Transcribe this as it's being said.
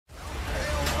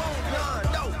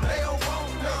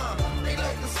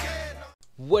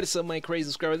What is up, my crazy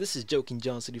subscriber? This is Joking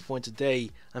John 64, and today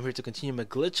I'm here to continue my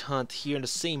glitch hunt here in the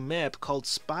same map called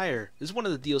Spire. This is one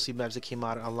of the DLC maps that came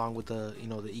out along with the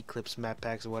the Eclipse map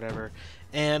packs or whatever.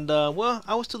 And well,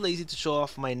 I was too lazy to show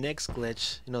off my next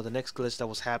glitch, the next glitch that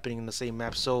was happening in the same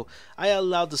map. So I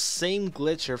allowed the same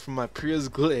glitcher from my previous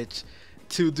glitch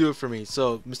to do it for me.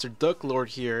 So Mr. Duck Lord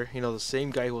here, the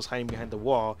same guy who was hiding behind the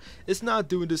wall, is not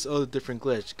doing this other different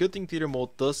glitch. Good thing Theater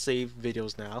Mode does save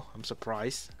videos now. I'm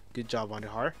surprised. Good job on it,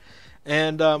 Har.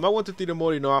 And I went to Theater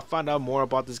Mode, I found out more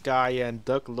about this guy, and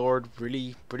Duck Lord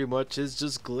really pretty much is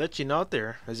just glitching out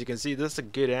there. As you can see, that's a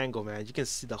good angle, man. You can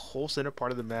see the whole center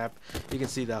part of the map. You can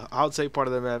see the outside part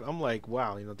of the map. I'm like,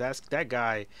 wow, that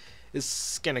guy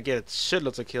is gonna get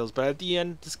shitloads of kills, but at the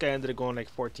end this guy ended up going like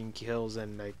 14 kills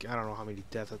and like I don't know how many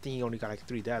deaths. I think he only got like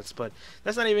 3 deaths, but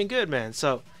that's not even good, man.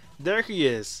 So there he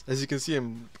is. As you can see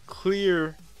him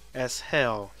clear as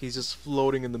hell. He's just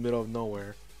floating in the middle of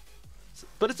nowhere.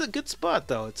 But it's a good spot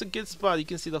though. It's a good spot. You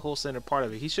can see the whole center part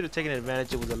of it. He should have taken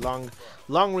advantage of it with a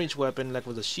long range weapon like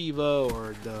with the Shiva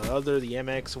or the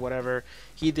MX or whatever.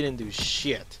 He didn't do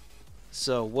shit.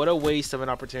 So what a waste of an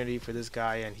opportunity for this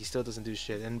guy, and he still doesn't do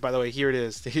shit. And by the way, here it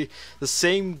is, the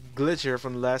same glitcher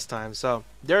from the last time. So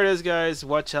there it is, guys.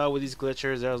 Watch out with these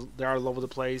glitchers. They're all over the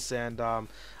place. And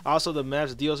also the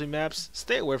maps, the DLC maps,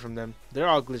 stay away from them. They're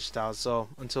all glitched out. So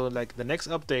until like the next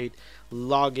update,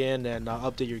 log in and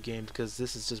update your game, because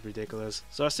this is just ridiculous.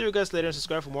 So I'll see you guys later, and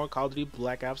subscribe for more Call of Duty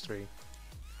Black Ops 3.